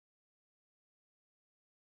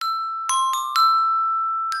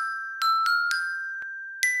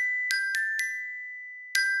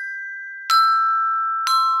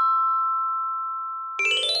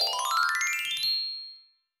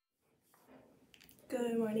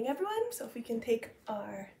Good morning, everyone. So if we can take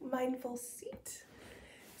our mindful seat,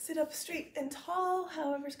 sit up straight and tall,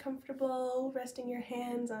 however's comfortable, resting your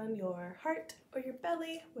hands on your heart or your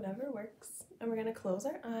belly, whatever works. And we're gonna close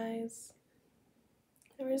our eyes.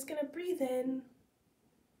 And we're just gonna breathe in,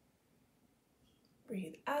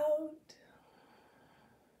 breathe out,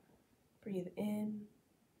 breathe in,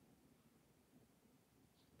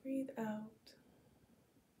 breathe out,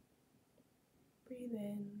 breathe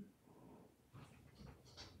in,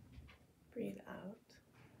 breathe out.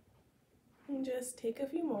 And just take a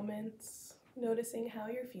few moments noticing how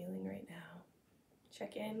you're feeling right now.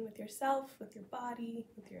 Check in with yourself, with your body,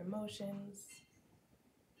 with your emotions.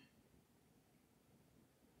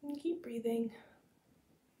 And keep breathing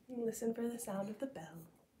and listen for the sound of the bell.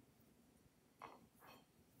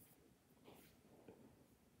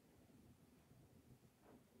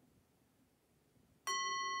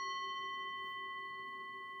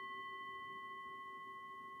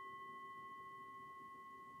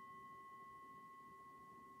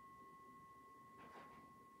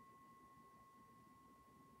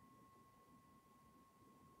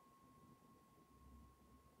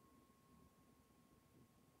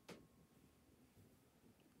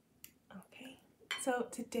 Okay, so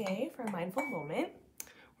today for a mindful moment,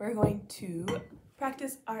 we're going to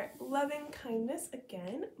practice our loving kindness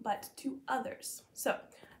again, but to others. So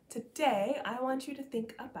today I want you to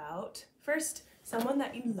think about first someone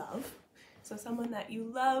that you love. So someone that you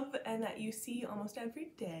love and that you see almost every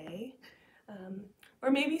day.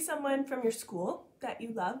 Or maybe someone from your school that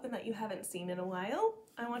you love and that you haven't seen in a while.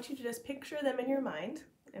 I want you to just picture them in your mind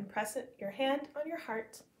and press your hand on your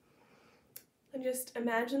heart. And just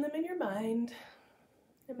imagine them in your mind.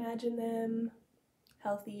 Imagine them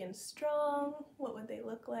healthy and strong. What would they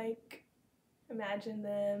look like? Imagine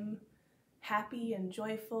them happy and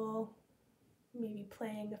joyful, maybe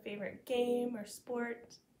playing a favorite game or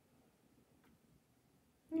sport.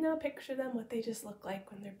 Now picture them what they just look like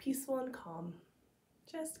when they're peaceful and calm,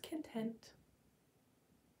 just content.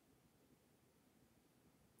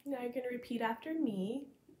 Now you're going to repeat after me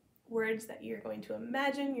words that you're going to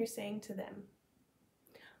imagine you're saying to them.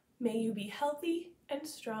 May you be healthy and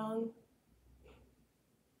strong.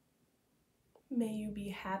 May you be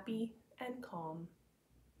happy and calm.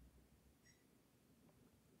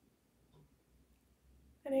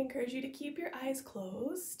 And I encourage you to keep your eyes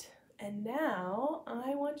closed. And now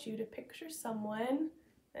I want you to picture someone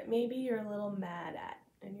that maybe you're a little mad at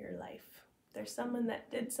in your life. There's someone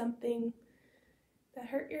that did something that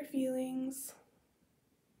hurt your feelings.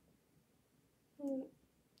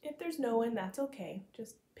 If there's no one, that's okay.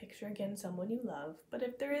 Just picture again someone you love. But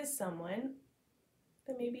if there is someone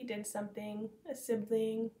that maybe did something, a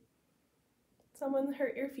sibling, someone that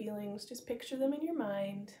hurt your feelings, just picture them in your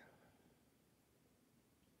mind.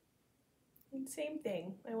 And same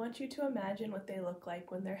thing, I want you to imagine what they look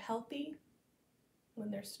like when they're healthy, when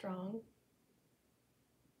they're strong.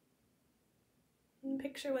 And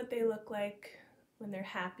picture what they look like when they're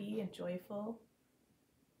happy and joyful.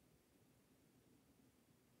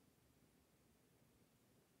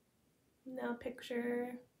 Now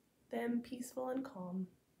picture them peaceful and calm.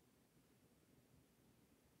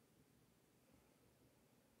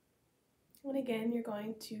 And again, you're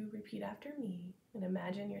going to repeat after me and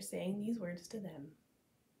imagine you're saying these words to them.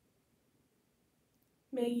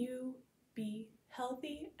 May you be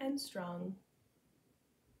healthy and strong.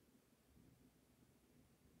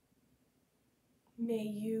 May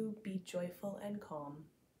you be joyful and calm.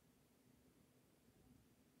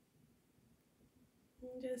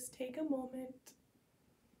 And just take a moment.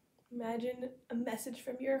 Imagine a message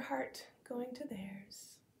from your heart going to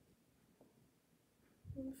theirs.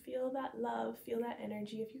 And feel that love, feel that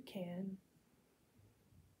energy if you can.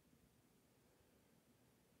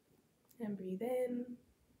 And breathe in,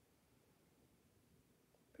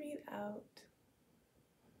 breathe out.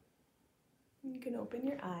 You can open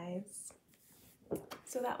your eyes.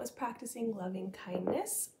 So that was practicing loving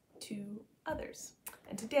kindness to others.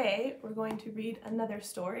 And today we're going to read another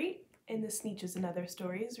story in the Sneetches and Other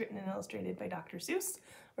Stories, written and illustrated by Dr. Seuss.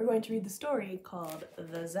 We're going to read the story called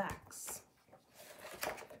The Zacks.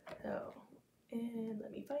 So, and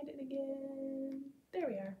let me find it again. There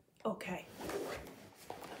we are. Okay.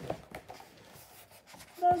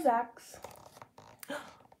 The Zacks.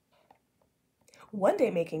 One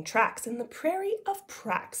day making tracks in the prairie of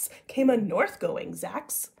Prax came a north-going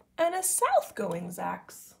Zacks and a south-going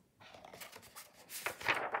Zacks.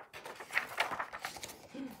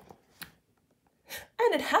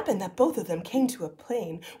 And it happened that both of them came to a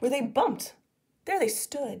plain where they bumped. There they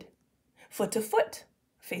stood, foot to foot,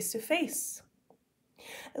 face to face.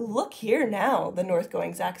 Look here now, the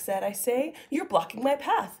north-going Zack said. I say, you're blocking my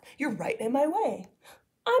path. You're right in my way.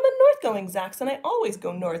 I'm a north-going Zax and I always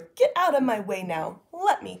go north. Get out of my way now.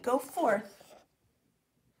 Let me go forth.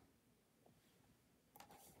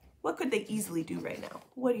 What could they easily do right now?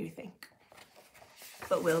 What do you think?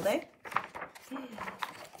 But will they?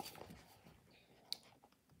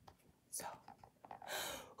 So,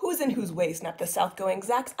 who's in whose way? Snapped the south-going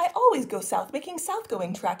Zax. I always go south, making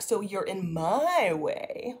south-going tracks, so you're in my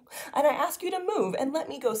way. And I ask you to move and let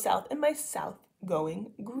me go south in my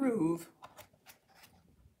south-going groove.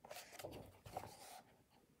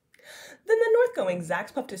 Then the north-going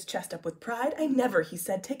Zax puffed his chest up with pride. I never, he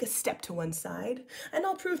said, take a step to one side. And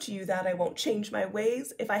I'll prove to you that I won't change my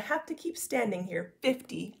ways if I have to keep standing here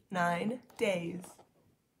 59 days.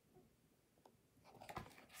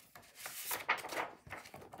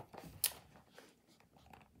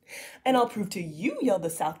 And I'll prove to you, yelled the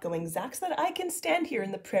south-going Zax, that I can stand here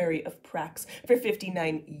in the prairie of Prax for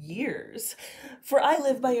 59 years. For I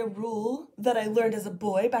live by a rule that I learned as a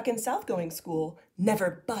boy back in south-going school.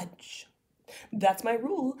 Never budge. That's my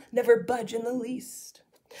rule, never budge in the least.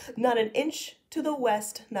 Not an inch to the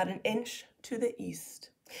west, not an inch to the east.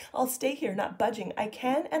 I'll stay here, not budging. I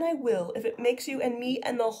can and I will, if it makes you and me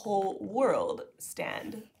and the whole world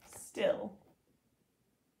stand still.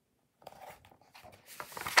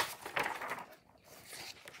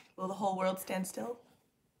 Will the whole world stand still?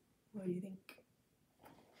 What do you think?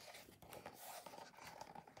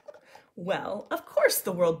 Well, of course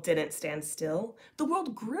the world didn't stand still. The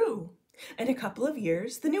world grew. In a couple of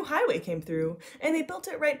years, the new highway came through, and they built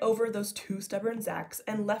it right over those two stubborn Zax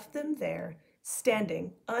and left them there,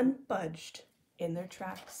 standing unbudged in their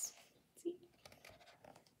tracks. See?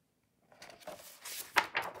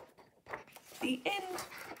 The end.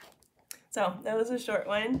 So that was a short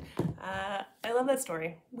one. I love that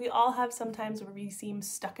story. We all have sometimes where we seem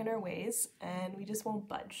stuck in our ways and we just won't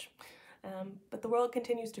budge. But the world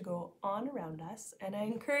continues to go on around us, and I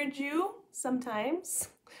encourage you sometimes,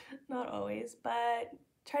 not always, but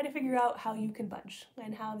try to figure out how you can budge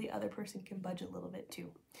and how the other person can budge a little bit too.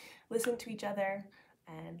 Listen to each other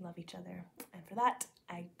and love each other. And for that,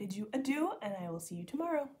 I bid you adieu, and I will see you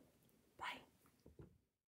tomorrow.